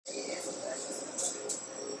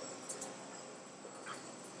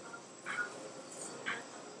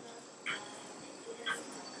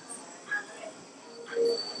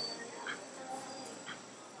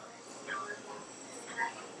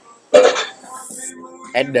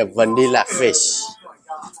at the vanilla fish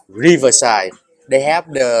riverside. They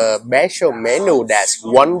have the special menu that's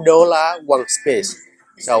 $1 one piece.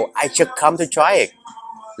 So I just come to try it.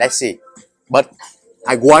 Let's see. But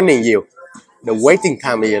I warning you, the waiting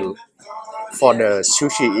time is for the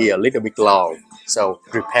sushi is a little bit long. So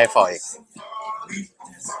prepare for it.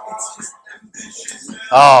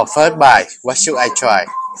 Oh, first bite. What should I try?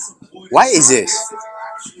 What is this?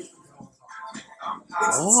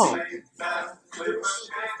 Oh,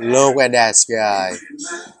 look at that guy.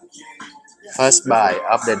 First bite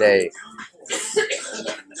of the day.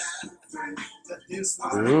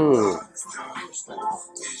 Mmm.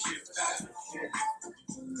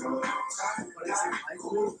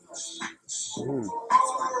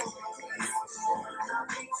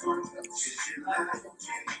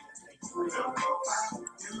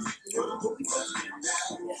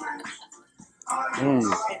 Mm.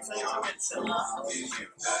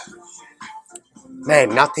 Man,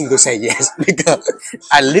 nothing to say yes because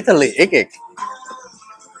I literally ate it.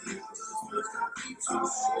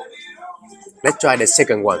 Let's try the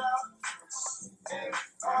second one.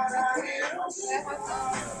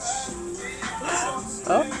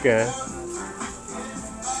 Okay.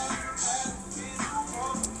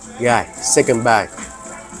 Yeah, second bite.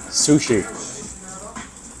 Sushi.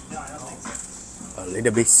 A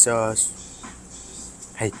little bit sauce.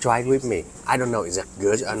 Hey, try with me. I don't know is that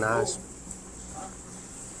good or not.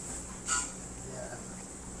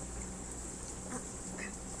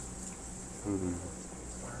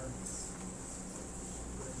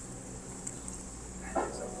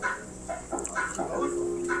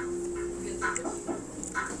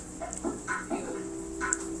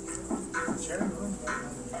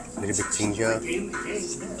 A little bit ginger.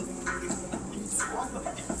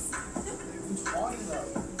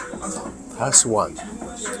 First one.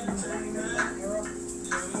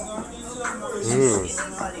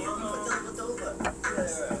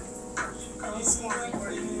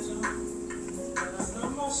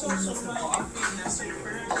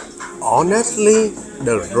 Honestly,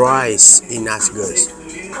 the rice is not good.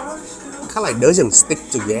 Kind of like doesn't stick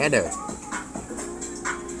together.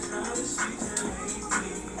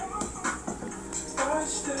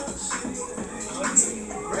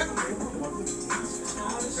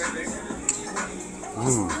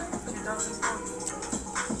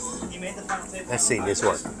 Let's see this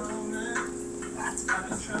one.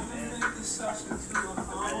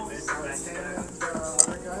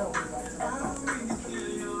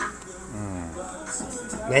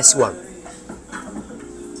 Next one.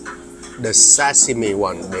 The sashimi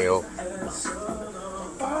one, Bill.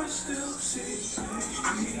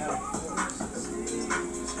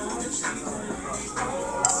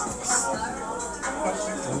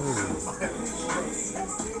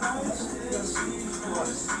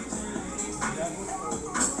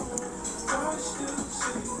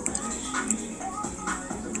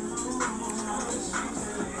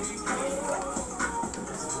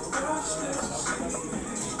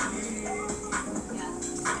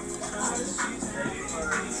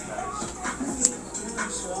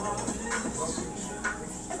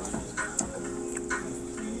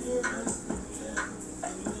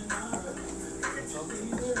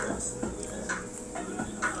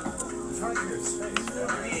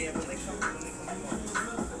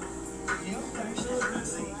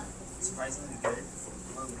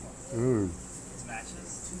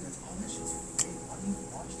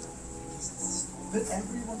 But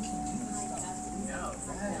everyone can do this stuff. No.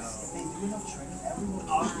 Yes. If they do enough training, everyone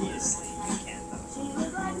can. Obviously, you can't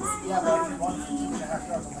though. Yeah, but if you want 2.5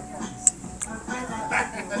 hours, I'm like, fucking see.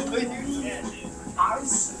 You can't, dude. I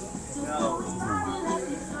swear. No.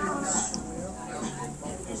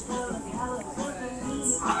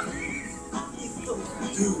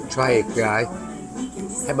 Try it, guys.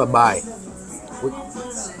 Have a bite.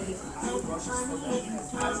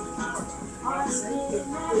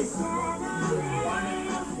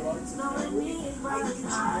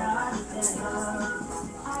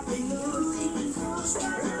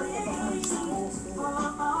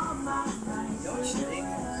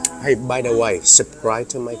 Hey, by the way, subscribe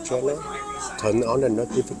to my channel, turn on the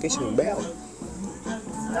notification bell,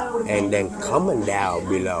 and then comment down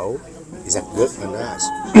below. Is that good or not?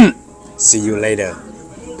 See you later.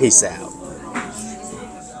 Peace out.